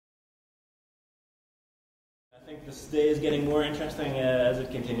think this day is getting more interesting as it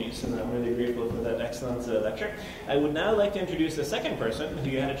continues, and I'm really grateful for that excellent lecture. I would now like to introduce a second person who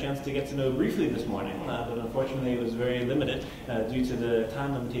you had a chance to get to know briefly this morning, but unfortunately it was very limited due to the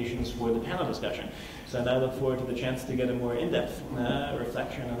time limitations for the panel discussion. So I now look forward to the chance to get a more in-depth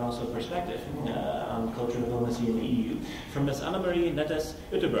reflection and also perspective on cultural diplomacy in the EU from Ms. Annemie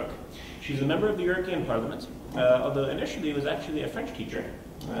Neyts-Uyttebroeck. She's a member of the European Parliament, although initially was actually a French teacher.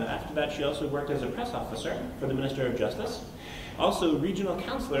 After that, she also worked as a press officer for the Minister of Justice, also regional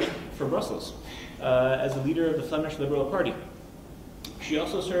councillor for Brussels, as a leader of the Flemish Liberal Party. She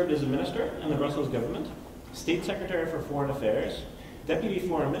also served as a minister in the Brussels government, State Secretary for Foreign Affairs, Deputy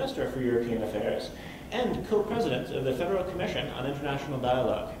Foreign Minister for European Affairs, and co-president of the Federal Commission on International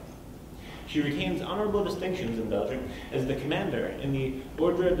Dialogue. She retains honorable distinctions in Belgium as the commander in the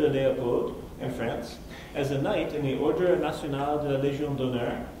Ordre de Léopold in France, as a knight in the Ordre National de la Légion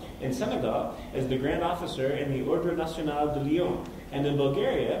d'Honneur, in Senegal as the Grand Officer in the Ordre National de Lyon, and in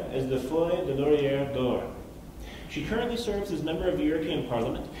Bulgaria as the Foy de Laurier d'Or. She currently serves as member of the European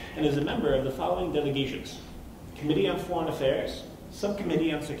Parliament and is a member of the following delegations: Committee on Foreign Affairs,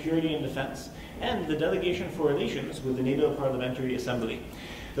 Subcommittee on Security and Defense, and the Delegation for Relations with the NATO Parliamentary Assembly.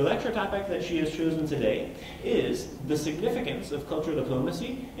 The lecture topic that she has chosen today is the significance of cultural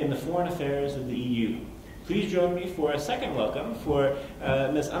diplomacy in the foreign affairs of the EU. Please join me for a second welcome for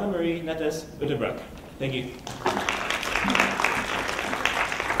Ms. Annemie Neyts-Uyttebroeck. Thank you.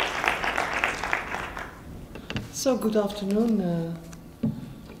 So, good afternoon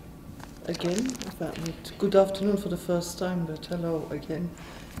again. Good afternoon for the first time, but hello again,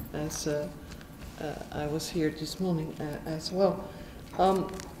 as I was here this morning as well.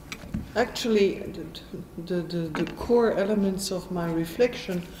 Actually, the core elements of my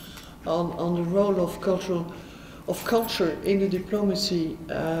reflection on the role of culture in the diplomacy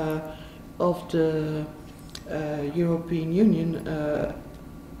of the European Union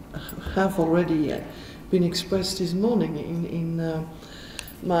have already been expressed this morning in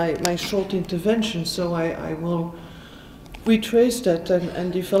my short intervention. So I will retrace that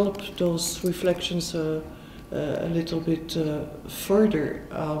and develop those reflections a little bit further.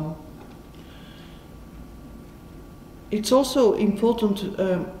 It's also important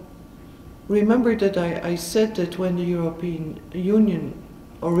to remember that I said that when the European Union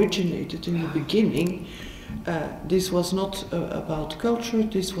originated in the beginning, this was not about culture,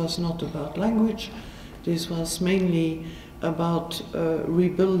 this was not about language, this was mainly about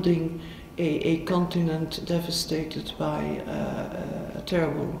rebuilding a continent devastated by a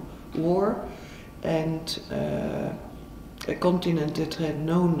terrible war, and a continent that had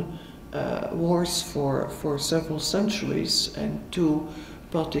known wars for several centuries, and two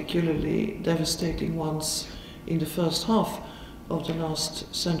particularly devastating ones in the first half of the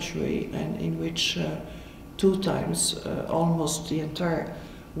last century, and in which two times almost the entire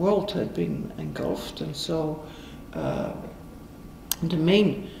world had been engulfed. And so the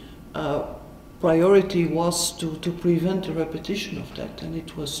main priority was to prevent a repetition of that, and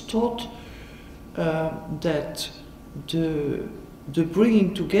it was thought that the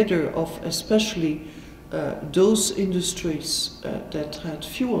bringing together of especially those industries that had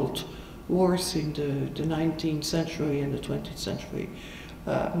fueled wars in the 19th century and the 20th century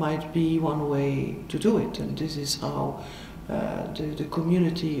might be one way to do it. And this is how the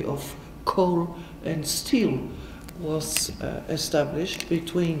community of coal and steel was established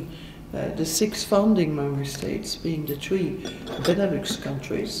between the 6 founding member states, being the 3 Benelux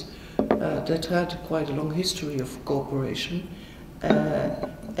countries, that had quite a long history of cooperation,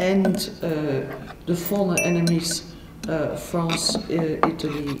 and the former enemies, France,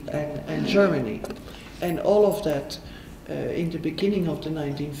 Italy, and Germany. And all of that in the beginning of the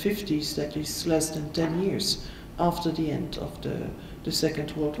 1950s, that is less than 10 years after the end of the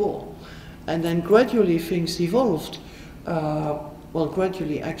Second World War. And then gradually things evolved, well,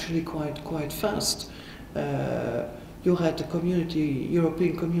 gradually, actually quite fast. You had the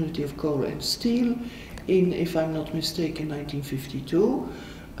European Community of Coal and Steel in, if I'm not mistaken, 1952.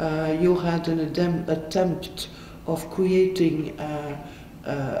 You had an attempt of creating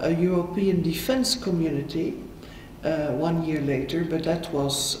a European Defence Community 1 year later, but that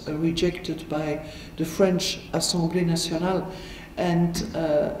was rejected by the French Assemblée Nationale, and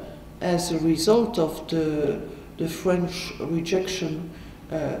as a result of the French rejection,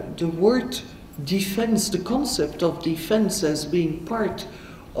 the word defense, the concept of defense as being part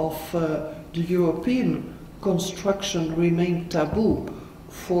of the European construction remained taboo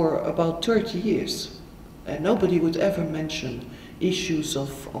for about 30 years. And nobody would ever mention issues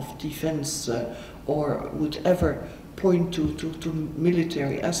of defense or would ever point to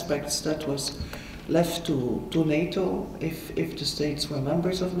military aspects. That was left to NATO, if the states were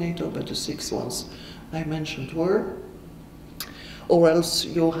members of NATO, but the 6 ones I mentioned were. Or else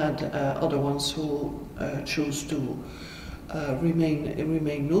you had other ones who chose to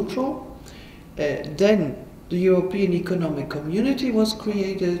remain neutral. Then the European Economic Community was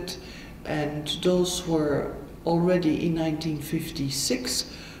created, and those were already in 1956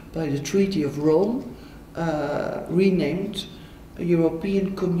 by the Treaty of Rome renamed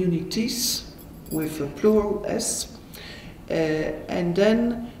European Communities with a plural S, and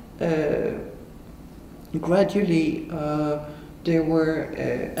then gradually there were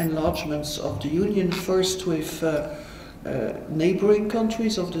enlargements of the Union, first with neighboring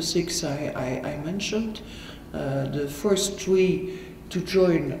countries of the 6 I mentioned. The first 3 to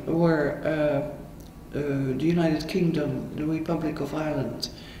join were the United Kingdom, the Republic of Ireland,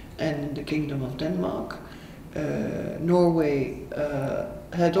 and the Kingdom of Denmark. Norway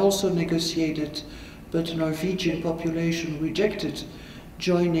had also negotiated, but the Norwegian population rejected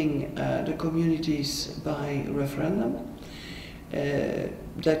joining the communities by referendum.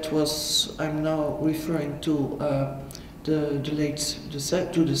 That was, I'm now referring to the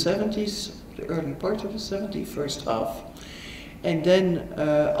 70s, the early part of the 70s, first half. And then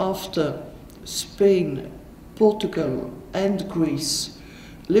after Spain, Portugal and Greece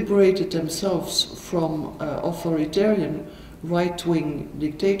liberated themselves from authoritarian right-wing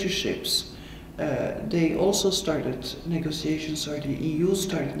dictatorships, they also started negotiations, or the EU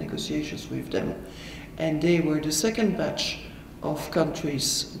started negotiations with them, and they were the second batch of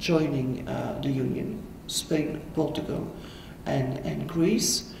countries joining the Union, Spain, Portugal and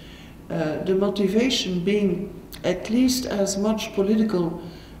Greece. The motivation being at least as much political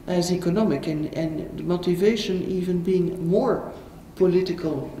as economic, and the motivation even being more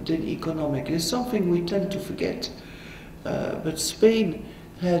political than economic. It's something we tend to forget. But Spain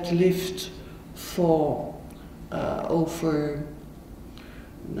had lived for over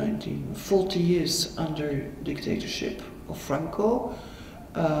 40 years under dictatorship of Franco.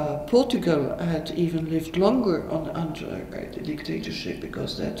 Portugal had even lived longer under the dictatorship,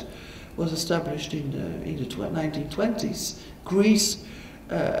 because that was established in the 1920s. Greece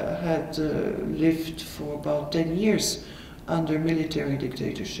had lived for about 10 years under military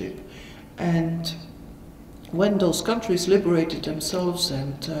dictatorship. And when those countries liberated themselves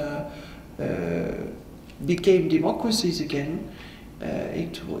and became democracies again,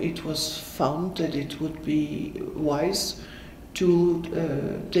 it was found that it would be wise to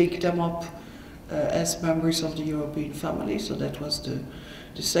take them up as members of the European family. So that was the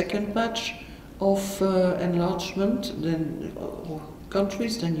second batch of enlargement, then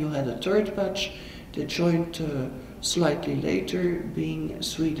countries. Then you had a third batch that joined slightly later, being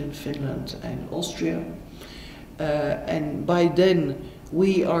Sweden, Finland and Austria. And by then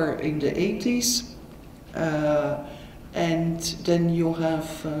we are in the 80s, and then you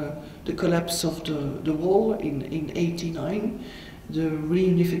have the collapse of the wall in 89, the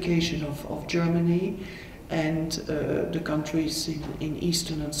reunification of Germany, and the countries in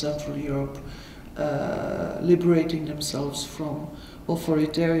Eastern and Central Europe liberating themselves from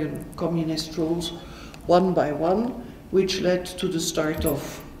authoritarian communist rules one by one, which led to the start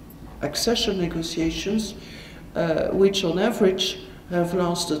of accession negotiations, which on average have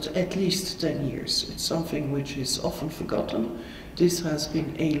lasted at least 10 years. It's something which is often forgotten. This has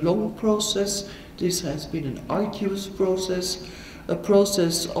been a long process. This has been an arduous process, a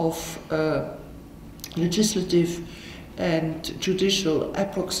process of legislative and judicial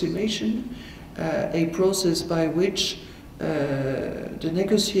approximation, a process by which the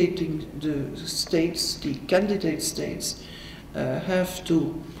negotiating the states, the candidate states, have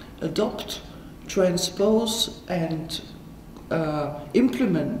to adopt, transpose and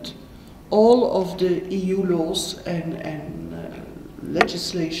implement all of the EU laws and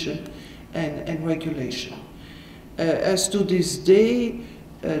legislation and regulation. As to this day,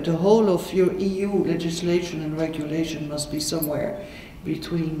 the whole of your EU legislation and regulation must be somewhere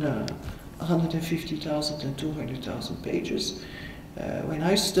between 150,000 and 200,000 pages. When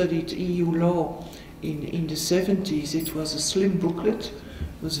I studied EU law in the 70s, it was a slim booklet.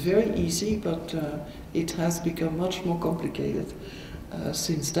 It was very easy, but it has become much more complicated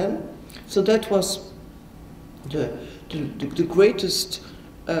since then. So that was the greatest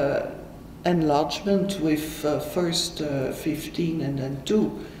enlargement, with first 15 and then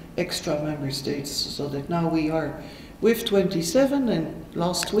 2 extra member states, so that now we are with 27, and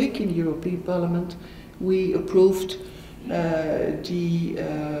last week in the European Parliament we approved the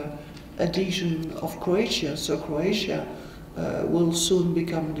adhesion of Croatia. So Croatia will soon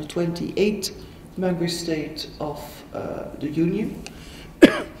become the 28th member state of the Union.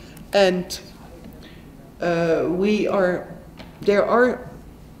 And there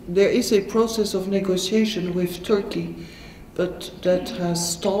is a process of negotiation with Turkey, but that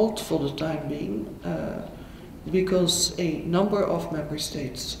has stalled for the time being because a number of member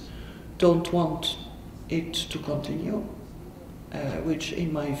states don't want it to continue, which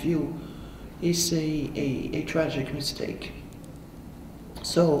in my view is a tragic mistake.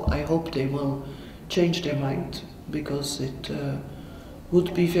 So I hope they will change their mind, because it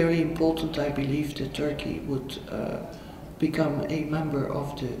would be very important, I believe, that Turkey would become a member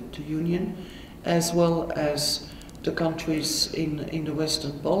of the Union, as well as the countries in the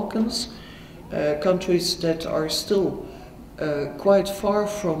Western Balkans, countries that are still quite far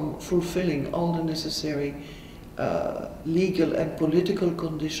from fulfilling all the necessary legal and political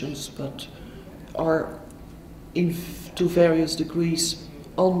conditions, but are to various degrees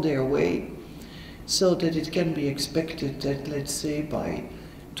on their way, so that it can be expected that, let's say, by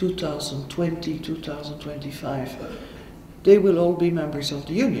 2020, 2025, they will all be members of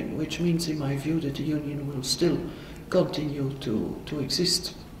the Union, which means, in my view, that the Union will still continue to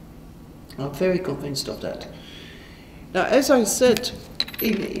exist. I'm very convinced of that. Now, as I said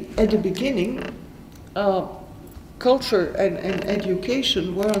at the beginning, culture and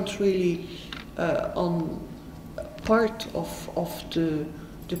education weren't really on part of the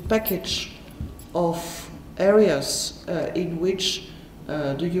package of areas in which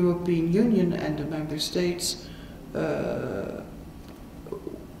the European Union and the member states were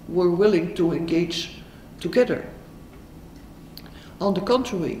willing to engage together. On the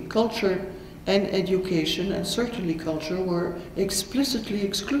contrary, culture and education, and certainly culture, were explicitly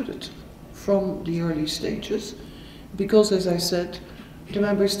excluded from the early stages, because, as I said, the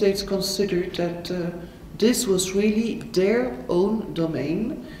member states considered that this was really their own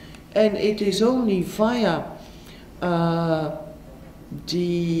domain, and it is only via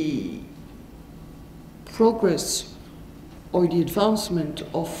the progress or the advancement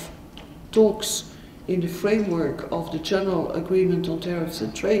of talks in the framework of the General Agreement on Tariffs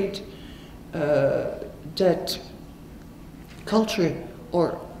and Trade that culture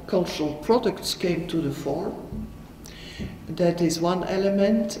or cultural products came to the fore. That is one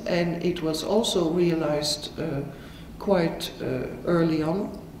element, and it was also realized quite early on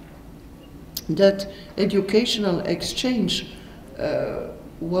that educational exchange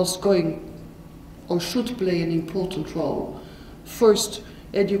was going or should play an important role. First,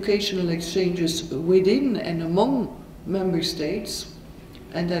 educational exchanges within and among member states,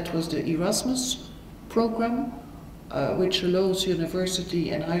 and that was the Erasmus program, which allows university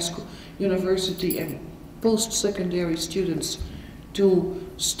and high school, university and post-secondary students to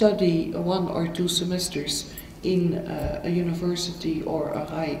study 1 or 2 semesters in a university or a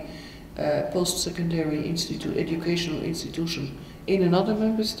high post-secondary educational institution in another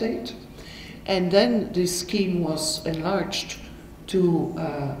member state. And then this scheme was enlarged to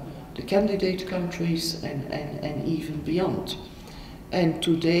the candidate countries and even beyond. And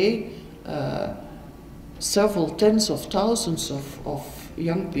today, several tens of thousands of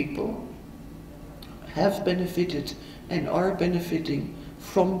young people have benefited and are benefiting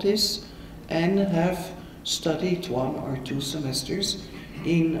from this, and have studied 1 or 2 semesters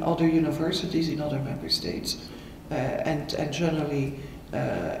in other universities in other member states, and generally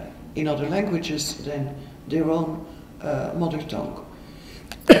in other languages than their own mother tongue.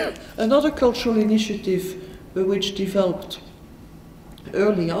 Another cultural initiative which developed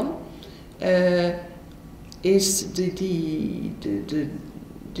early on is the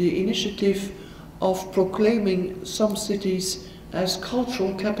initiative of proclaiming some cities as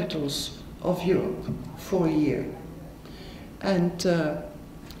cultural capitals of Europe for a year. And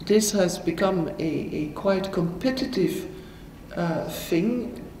this has become a quite competitive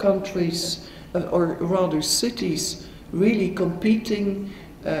thing, countries, or rather cities, really competing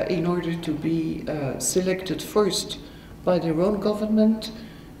in order to be selected first by their own government,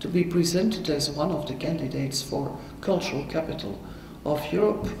 to be presented as one of the candidates for cultural capital of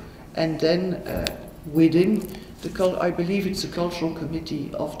Europe, and then within I believe it's the Cultural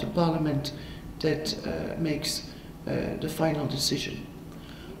Committee of the Parliament that makes the final decision.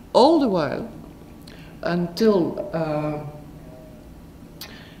 All the while, until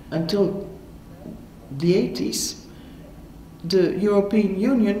the 80s, the European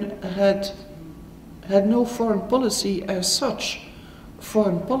Union had no foreign policy as such.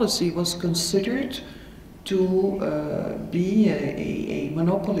 Foreign policy was considered to be a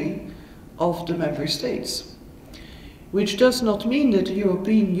monopoly of the member states, which does not mean that the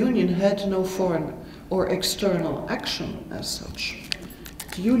European Union had no foreign or external action as such.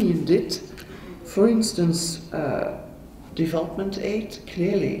 The Union did. For instance, development aid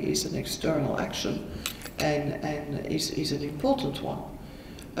clearly is an external action, and is an important one.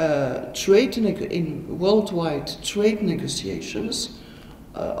 In worldwide trade negotiations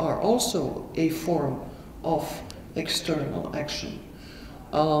are also a form of external action.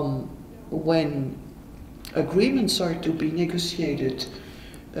 When agreements are to be negotiated,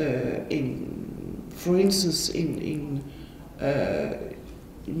 for instance, in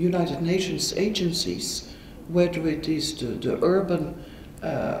United Nations agencies, whether it is the urban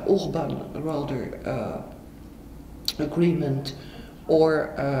agreement,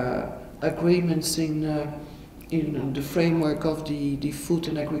 or agreements in the framework of the Food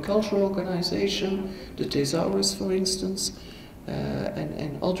and Agriculture Organization, the Thesaurus, for instance,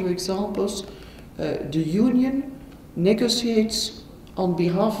 and other examples, the Union negotiates on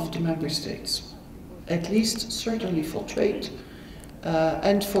behalf of the member states, at least certainly for trade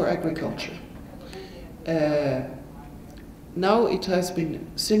and for agriculture. Now it has been,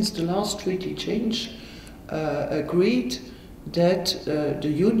 since the last treaty change, agreed that the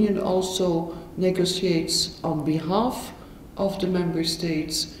Union also negotiates on behalf of the member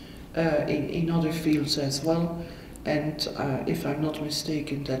states in other fields as well, and if I'm not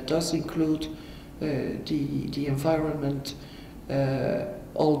mistaken, that does include the environment,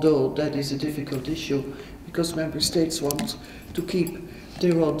 although that is a difficult issue because member states want to keep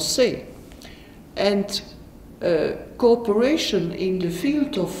their own say. And cooperation in the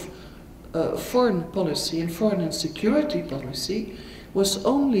field of foreign policy and foreign and security policy was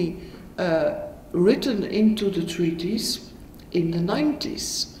only written into the treaties in the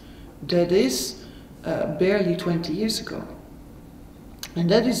 90s, that is barely 20 years ago. And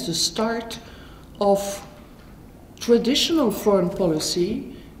that is the start of traditional foreign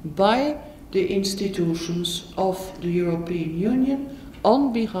policy by the institutions of the European Union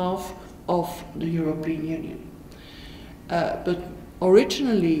on behalf of the European Union. But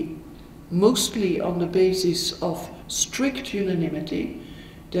originally, mostly on the basis of strict unanimity,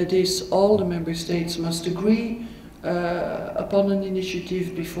 that is, all the member states must agree upon an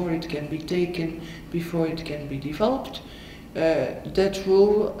initiative before it can be taken, before it can be developed. That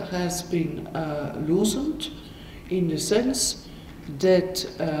rule has been loosened in the sense that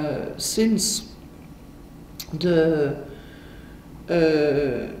since the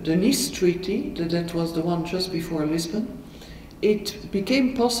Nice Treaty, that was the one just before Lisbon, it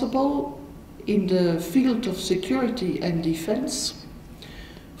became possible in the field of security and defense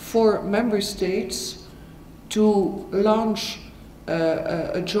for member states to launch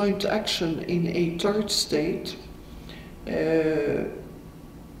a joint action in a third state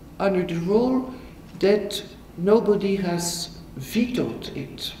under the rule that nobody has vetoed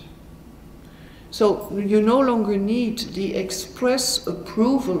it. So you no longer need the express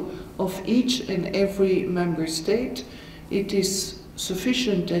approval of each and every member state. It is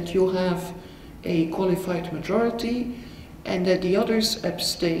sufficient that you have a qualified majority and that the others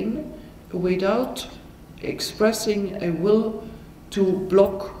abstain without expressing a will to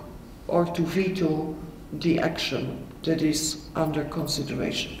block or to veto the action that is under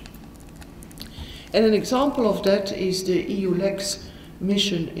consideration. And an example of that is the EULEX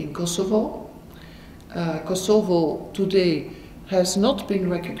mission in Kosovo. Kosovo today has not been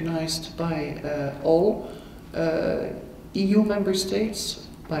recognized by all EU member states,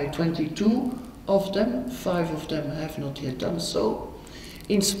 by 22 of them. 5 of them have not yet done so.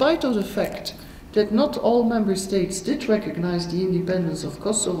 In spite of the fact that not all member states did recognize the independence of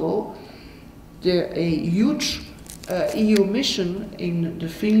Kosovo, there a huge EU mission in the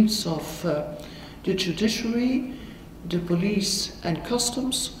fields of the judiciary, the police and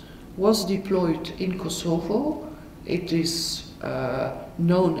customs was deployed in Kosovo. It is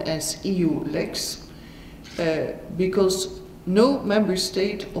known as EULEX because no member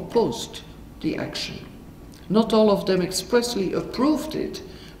state opposed the action. Not all of them expressly approved it,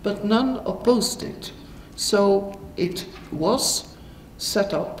 but none opposed it. So it was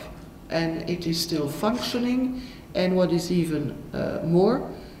set up and it is still functioning, and what is even more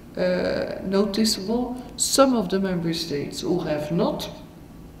noticeable, some of the member states who have not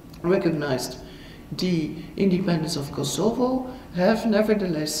recognized the independence of Kosovo have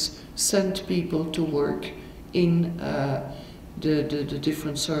nevertheless sent people to work in the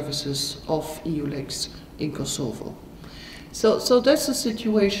different services of EULEX in Kosovo. So that's the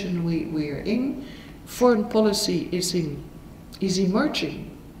situation we are in. Foreign policy is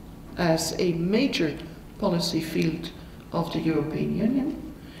emerging as a major policy field of the European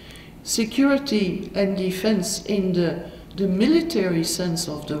Union. Security and defense in the military sense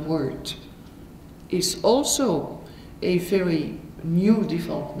of the word is also a very new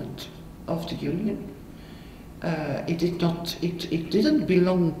development of the Union. It didn't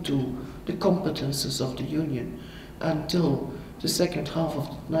belong to the competences of the Union until the second half of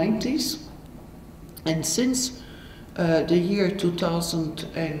the 90s. And since the year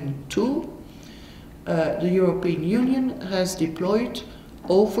 2002, the European Union has deployed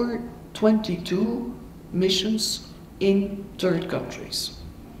over 22 missions in third countries.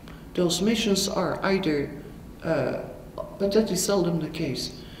 Those missions are either, but that is seldom the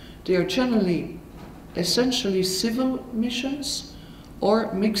case, they are generally essentially civil missions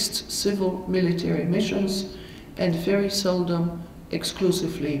or mixed civil-military missions, and very seldom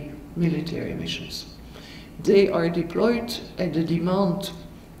exclusively military missions. They are deployed at the demand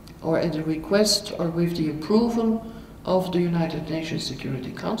or at the request or with the approval of the United Nations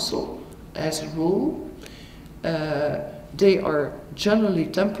Security Council as a rule. They are generally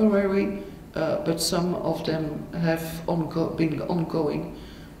temporary, but some of them have been ongoing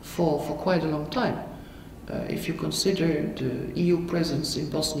for quite a long time. If you consider the EU presence in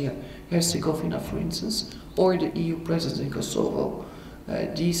Bosnia-Herzegovina, for instance, or the EU presence in Kosovo,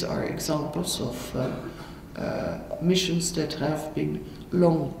 these are examples of missions that have been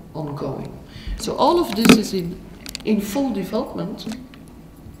long ongoing. So all of this is in full development.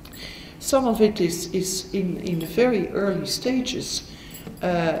 Some of it is in the very early stages,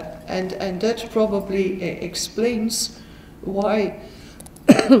 and that probably explains why,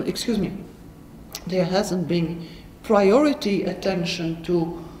 excuse me, there hasn't been priority attention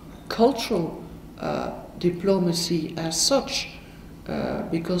to cultural diplomacy as such,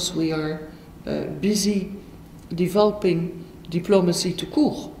 because we are busy developing diplomacy tout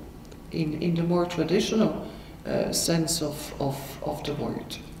court in the more traditional sense of the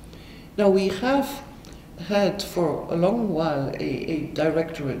word. Now, we have had for a long while a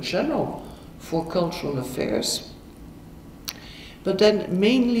Directorate General for Cultural Affairs, but then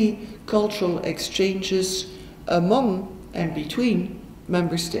mainly cultural exchanges among and between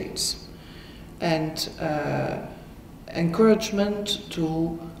member states, and encouragement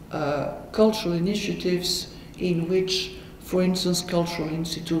to cultural initiatives in which, for instance, cultural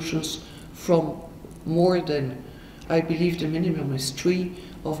institutions from more than, I believe the minimum is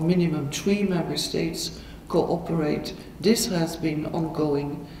minimum three member states cooperate. This has been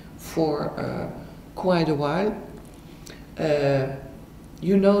ongoing for quite a while.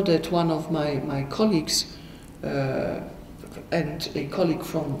 You know that one of my colleagues and a colleague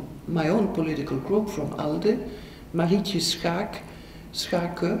from my own political group, from ALDE, Marietje Schaake,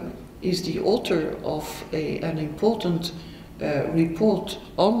 is the author of an important report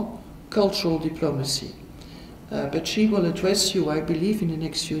on cultural diplomacy. But she will address you, I believe, in the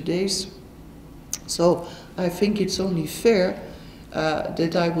next few days. So I think it's only fair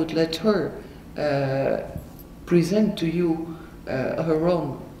that I would let her present to you her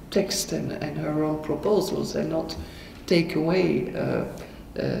own text and her own proposals, and not take away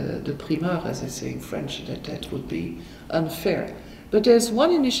the primeur, as I say in French. That would be unfair. But there's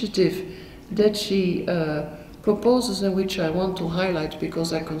one initiative that she proposes and which I want to highlight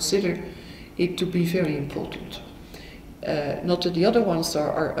because I consider it to be very important. Not that the other ones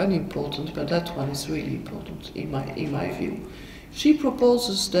are unimportant, but that one is really important in my view. She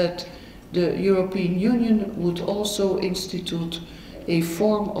proposes that the European Union would also institute a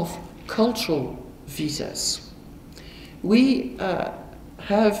form of cultural visas. We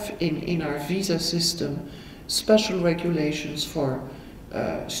have in our visa system special regulations for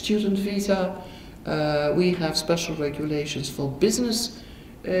student visa. We have special regulations for business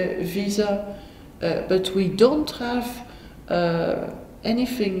visa, but we don't have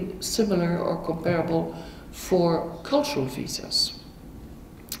anything similar or comparable for cultural visas.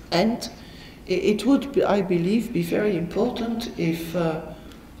 And it would, I believe, be very important if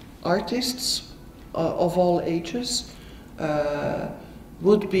artists of all ages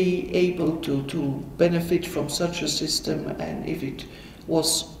would be able to benefit from such a system, and if it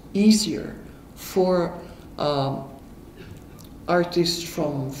was easier for artists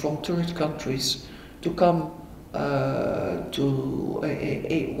from third countries to come to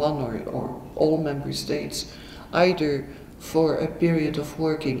one or all member states, either for a period of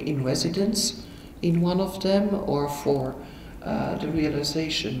working in residence in one of them, or for the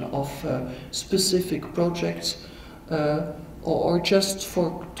realization of specific projects, or just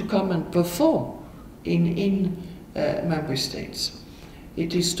to come and perform in member states.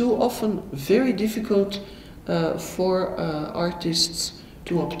 It is too often very difficult for artists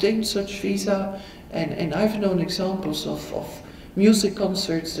to obtain such visa, and I've known examples of music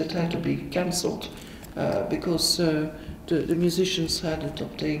concerts that had to be cancelled because the musicians hadn't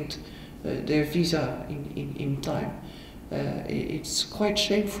obtained their visa in time. It's quite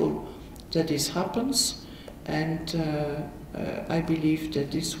shameful that this happens, and I believe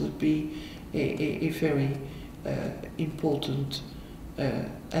that this would be a very important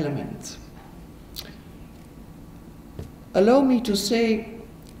element. Allow me to say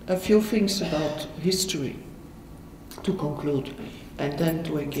a few things about history to conclude, and then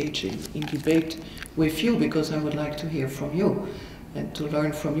to engage in debate with you, because I would like to hear from you and to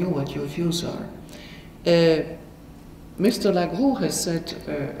learn from you what your views are. Mr. Lagroux has said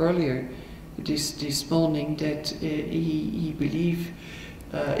earlier this morning that he believes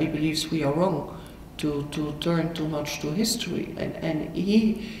we are wrong to turn too much to history, and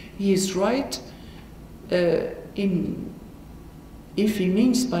he is right if he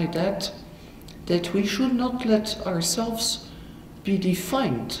means by that we should not let ourselves be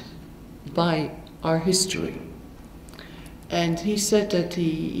defined by our history. And he said that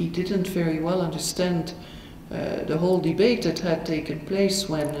he didn't very well understand the whole debate that had taken place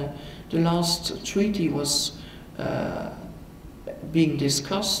when the last treaty was being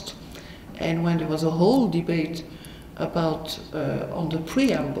discussed, and when there was a whole debate about on the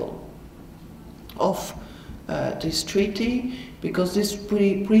preamble of this treaty, because this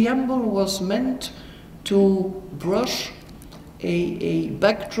preamble was meant to brush a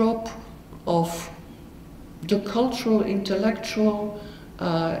backdrop of the cultural, intellectual,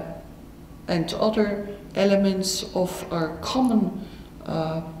 and other elements of our common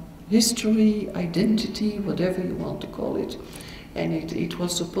history, identity, whatever you want to call it. And it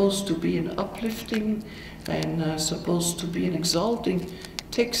was supposed to be an uplifting and supposed to be an exalting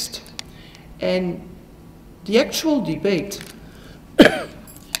text. And the actual debate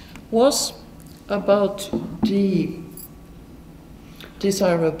was about the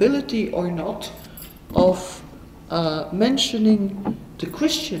desirability or not of mentioning the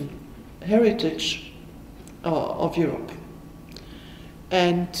Christian heritage of Europe.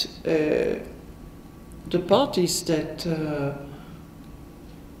 And the parties that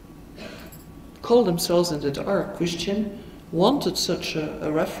call themselves and that are Christian wanted such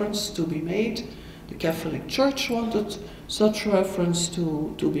a reference to be made. The Catholic Church wanted such a reference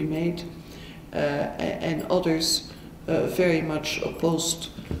to be made, and others very much opposed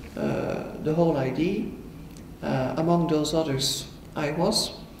the whole idea. Among those others, I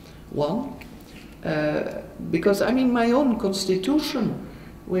was one, because I mean my own constitution,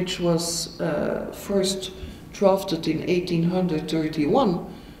 which was first drafted in 1831,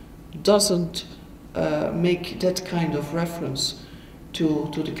 doesn't make that kind of reference to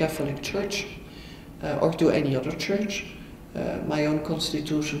the Catholic Church or to any other church. My own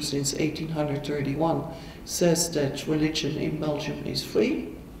constitution since 1831 says that religion in Belgium is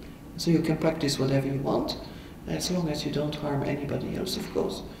free, so you can practice whatever you want, as long as you don't harm anybody else, of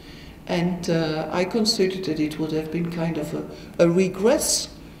course. And I considered that it would have been kind of a regress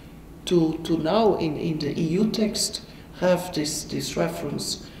to now in the EU text have this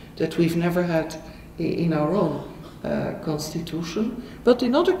reference that we've never had in our own constitution, but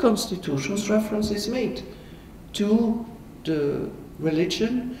in other constitutions reference is made to the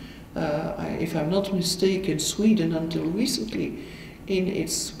religion. If I'm not mistaken, Sweden until recently in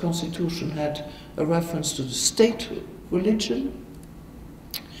its constitution had a reference to the state religion,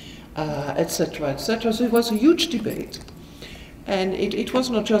 etc., etc. So it was a huge debate, and it was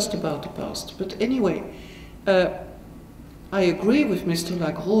not just about the past. But anyway, I agree with Mr.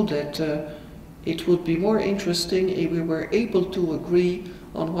 Lagroux that it would be more interesting if we were able to agree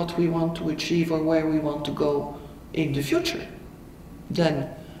on what we want to achieve or where we want to go in the future than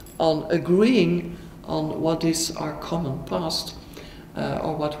on agreeing on what is our common past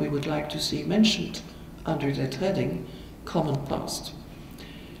or what we would like to see mentioned under that heading, common past.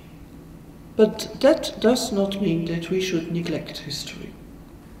 But that does not mean that we should neglect history,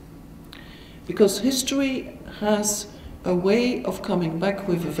 because history has a way of coming back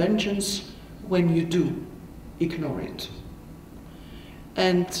with a vengeance when you do ignore it.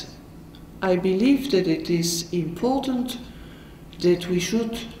 And I believe that it is important that we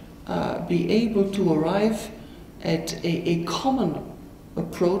should be able to arrive at a common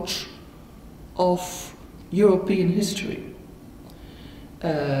approach of European history.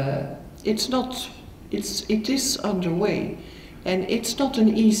 It is underway, and it's not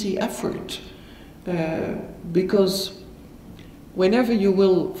an easy effort, because whenever you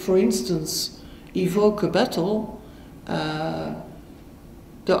will, for instance, evoke a battle,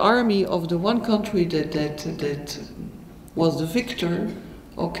 the army of the one country that was the victor,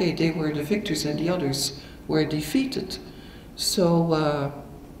 okay, they were the victors and the others were defeated. So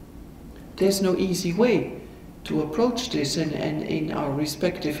there's no easy way to approach this, and in our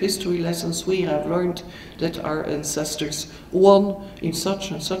respective history lessons we have learned that our ancestors won in such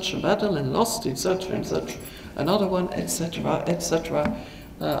and such a battle and lost in such and such another one, etc., etc.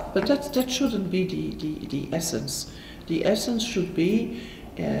 But that shouldn't be the essence. The essence should be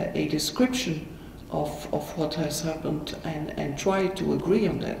a description of what has happened and try to agree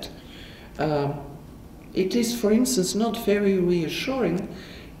on that. It is, for instance, not very reassuring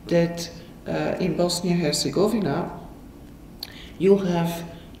that in Bosnia-Herzegovina you have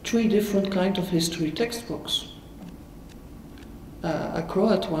 3 different kinds of history textbooks. A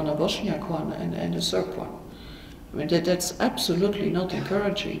Croat one, a Bosniak one, and a Serb one. I mean, that's absolutely not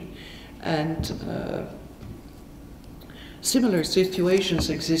encouraging. And similar situations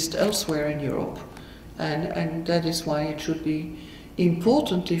exist elsewhere in Europe. And that is why it should be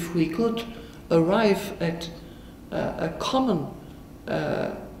important if we could arrive at a common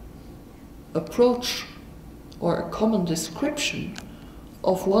approach or a common description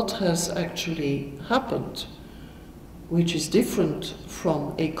of what has actually happened, which is different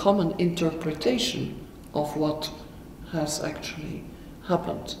from a common interpretation of what has actually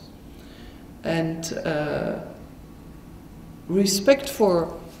happened. And respect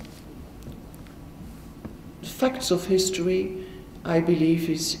for facts of history, I believe,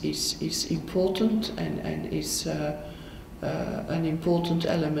 is important and is an important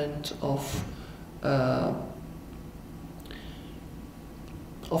element of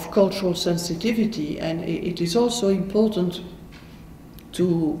cultural sensitivity, and it is also important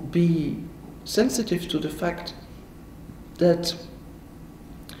to be sensitive to the fact that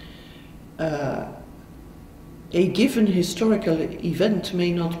a given historical event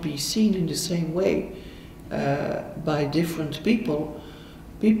may not be seen in the same way by different people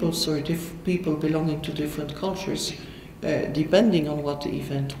belonging to different cultures, depending on what the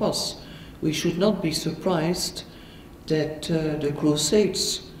event was. We should not be surprised that the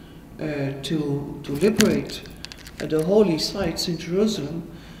Crusades to liberate the holy sites in Jerusalem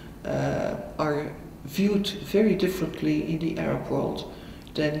are viewed very differently in the Arab world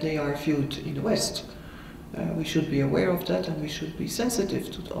than they are viewed in the West. We should be aware of that, and we should be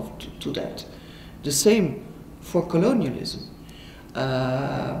sensitive to that. The same for colonialism,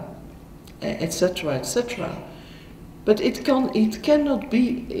 etc., etc. But it cannot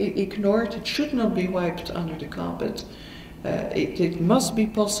be ignored. It should not be wiped under the carpet. It must be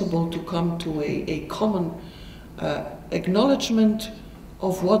possible to come to a common acknowledgement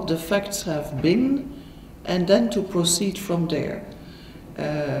of what the facts have been, and then to proceed from there.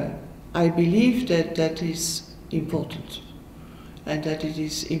 I believe that is important, and that it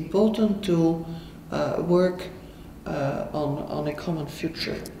is important to work on a common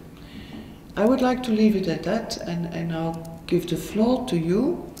future. I would like to leave it at that, and now give the floor to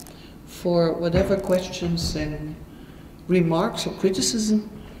you for whatever questions and remarks or criticism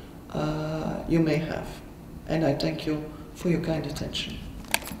you may have. And I thank you for your kind attention.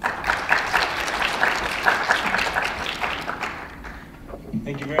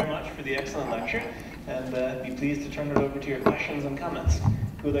 Thank you very much for the excellent lecture, and be pleased to turn it over to your questions and comments.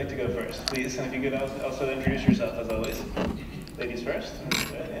 Who would like to go first, please? And if you could also introduce yourself, as always. Ladies first.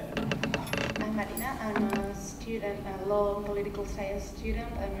 I'm Marina. I'm a student, a law and political science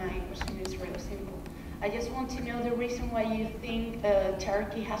student, and my question is really simple. I just want to know the reason why you think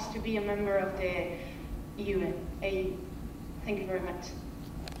Turkey has to be a member of the UN. Thank you very much.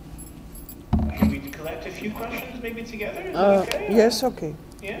 Should we collect a few questions maybe together? Is that okay? Yes, okay.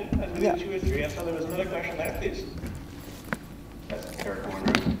 Yeah? As we do 2 or 3. I saw there was another question there, please. That's Eric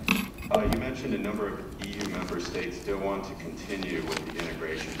Warner. You mentioned a number of EU member states still want to continue with the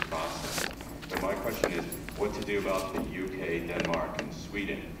integration process. But my question is, what to do about the UK, Denmark, and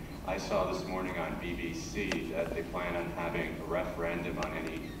Sweden? I saw this morning on BBC that they plan on having a referendum on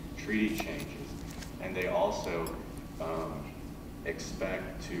any treaty changes. And they also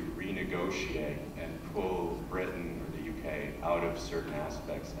expect to renegotiate and pull Britain or the UK out of certain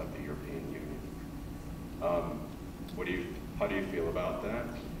aspects of the European Union. How do you feel about that?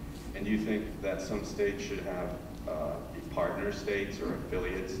 And do you think that some states should have be partner states or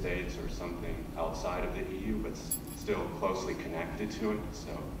affiliate states or something outside of the EU, but still closely connected to it,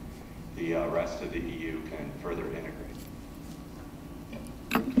 so the rest of the EU can further integrate?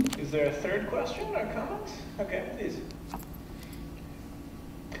 Is there a third question or comment? Okay, please.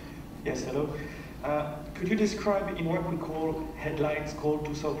 Yes, hello. Could you describe in what we call Headlines Call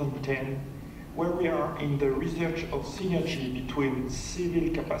 2010, where we are in the research of synergy between civil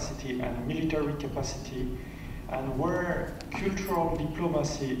capacity and military capacity, and where cultural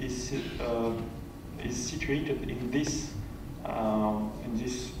diplomacy is situated in this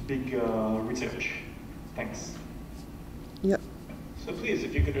big research? Thanks. Yeah. So please,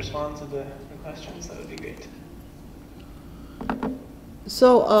 if you could respond to the questions, that would be great.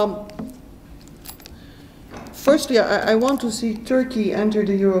 So Firstly, I want to see Turkey enter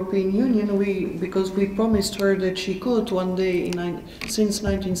the European Union because we promised her that she could one day since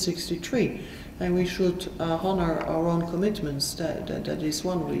 1963, and we should honor our own commitments. That is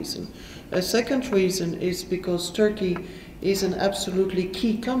one reason. A second reason is because Turkey is an absolutely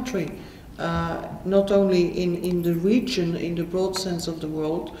key country, not only in the region, in the broad sense of the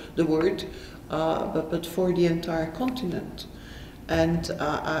word, but for the entire continent. And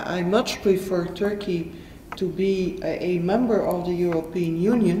I much prefer Turkey to be a member of the European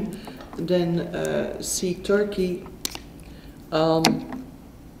Union than see Turkey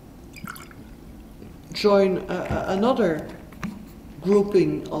join another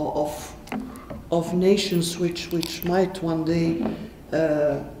grouping of nations which might one day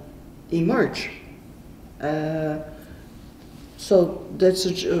emerge. So that's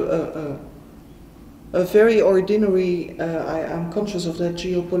a very ordinary, I'm conscious of that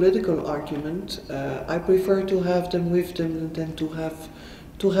geopolitical argument. I prefer to have them with them than to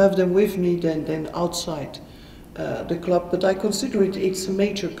have them with me than outside the club. But I consider it's a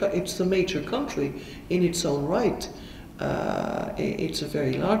major country in its own right. It's a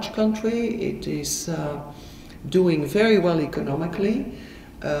very large country. It is doing very well economically.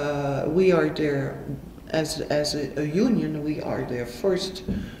 We are there as a union. We are their first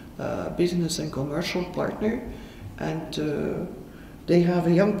business and commercial partner, and they have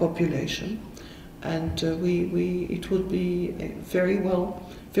a young population, and it would be very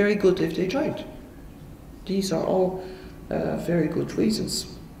good if they joined. These are all very good reasons.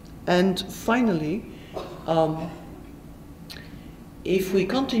 And finally, if we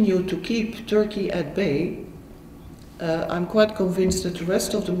continue to keep Turkey at bay, I'm quite convinced that the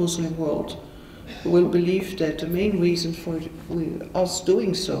rest of the Muslim world will believe that the main reason for us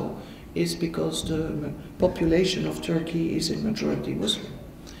doing so is because the population of Turkey is in majority Muslim.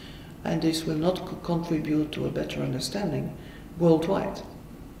 And this will not contribute to a better understanding worldwide.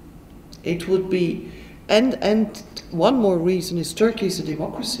 It would be, and one more reason is Turkey is a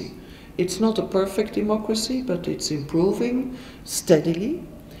democracy. It's not a perfect democracy, but it's improving steadily.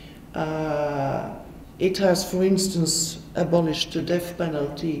 It has, for instance, abolished the death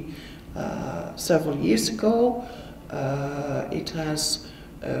penalty several years ago. It has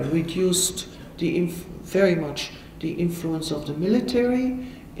reduced very much the influence of the military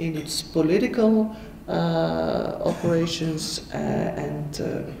in its political operations and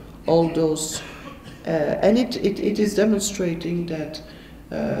all those. And it is demonstrating that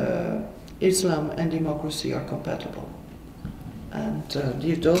Islam and democracy are compatible. And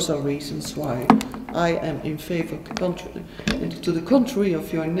those are reasons why I am in favor, to the contrary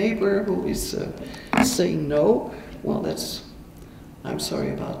of your neighbor who is saying no. Well, I'm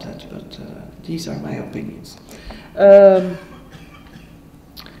sorry about that, but these are my opinions.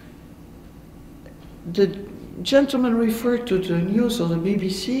 The gentleman referred to the news on the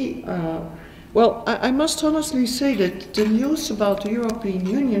BBC. Well, I must honestly say that the news about the European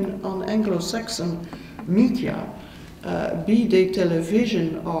Union on Anglo-Saxon media, be they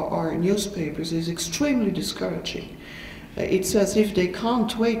television or newspapers, is extremely discouraging. It's as if they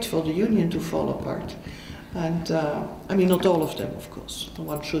can't wait for the Union to fall apart. And I mean, not all of them, of course.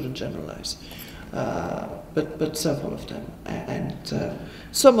 One shouldn't generalize. But several of them. And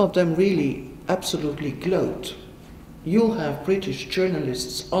some of them really absolutely gloat. You have British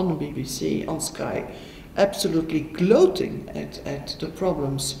journalists on BBC, on Sky, absolutely gloating at the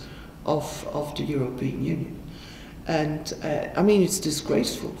problems of the European Union. And I mean, it's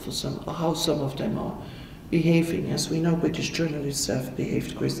disgraceful for how some of them are behaving. As we know, British journalists have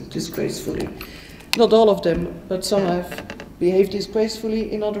behaved disgracefully. Not all of them, but some have behaved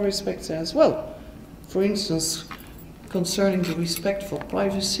disgracefully in other respects as well. For instance, concerning the respect for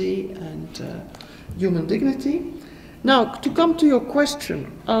privacy and human dignity. Now, to come to your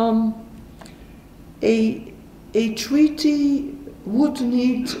question, a treaty would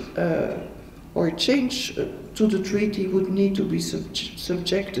need, or a change to the treaty would need to be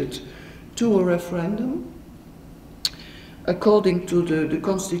subjected to a referendum according to the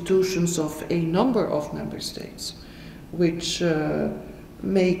constitutions of a number of member states, which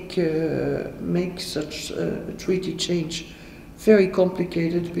make such a treaty change very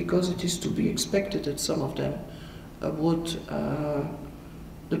complicated, because it is to be expected that some of them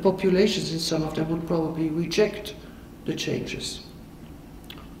the populations in some of them would probably reject the changes.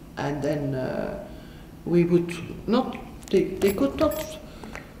 And then we would not, they could not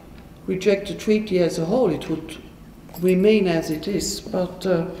reject the treaty as a whole. It would remain as it is. But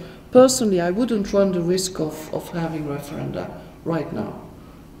personally, I wouldn't run the risk of having referenda right now.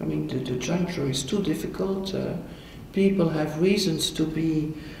 I mean, the juncture is too difficult. People have reasons to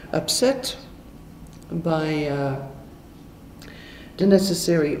be upset. by the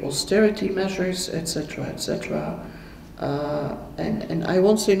necessary austerity measures, etc., etc. And I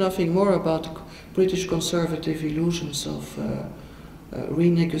won't say nothing more about British conservative illusions of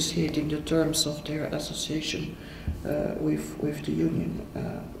renegotiating the terms of their association with the Union.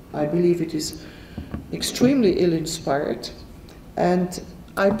 I believe it is extremely ill-inspired, and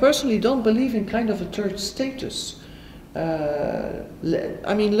I personally don't believe in kind of a third status.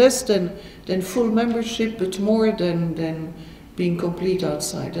 I mean, less than full membership, but more than being complete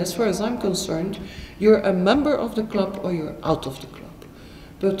outside. As far as I'm concerned, you're a member of the club or you're out of the club.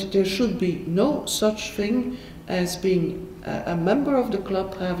 But there should be no such thing as being a member of the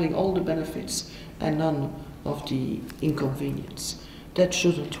club having all the benefits and none of the inconvenience. That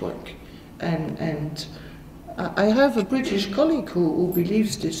shouldn't work. And I have a British colleague who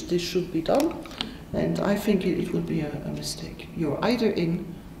believes this should be done, and I think it would be a mistake. You're either in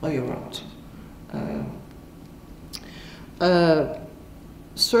or you're out.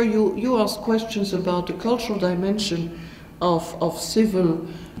 Sir, you asked questions about the cultural dimension of civil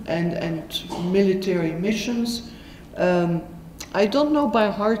and military missions. I don't know by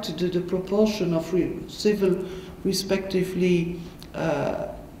heart the proportion of civil, respectively,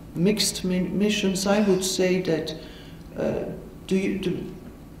 mixed missions. I would say that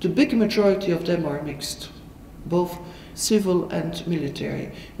the big majority of them are mixed, both civil and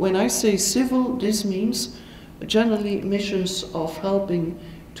military. When I say civil, this means generally missions of helping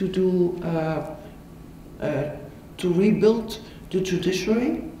to do to rebuild the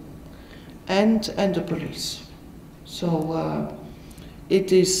judiciary and the police. So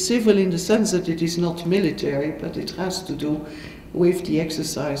it is civil in the sense that it is not military, but it has to do with the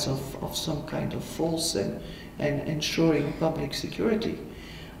exercise of some kind of force and ensuring public security.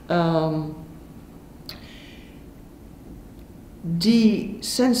 The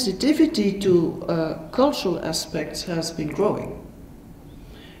sensitivity to cultural aspects has been growing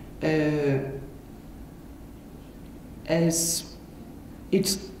as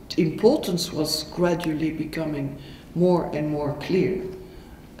its importance was gradually becoming more and more clear.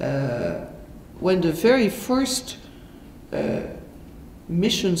 When the very first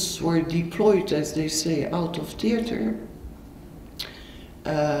missions were deployed, as they say, out of theater,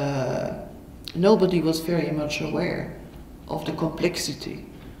 nobody was very much aware of the complexity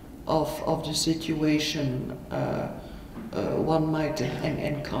of the situation one might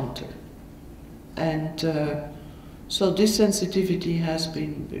encounter. And so this sensitivity has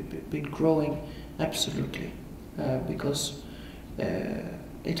been growing absolutely, because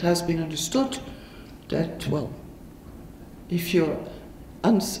it has been understood that, well, if you're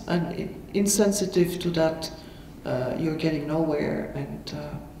insensitive to that, you're getting nowhere, and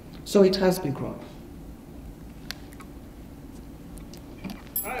so it has been growing.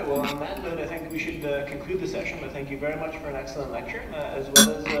 All right, well, on that note, I think we should conclude the session, but thank you very much for an excellent lecture, as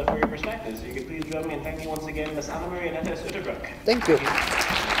well as for your perspectives. So you could please join me in thanking once again Ms. Annemie Neyts-Uyttebroeck. Thank you.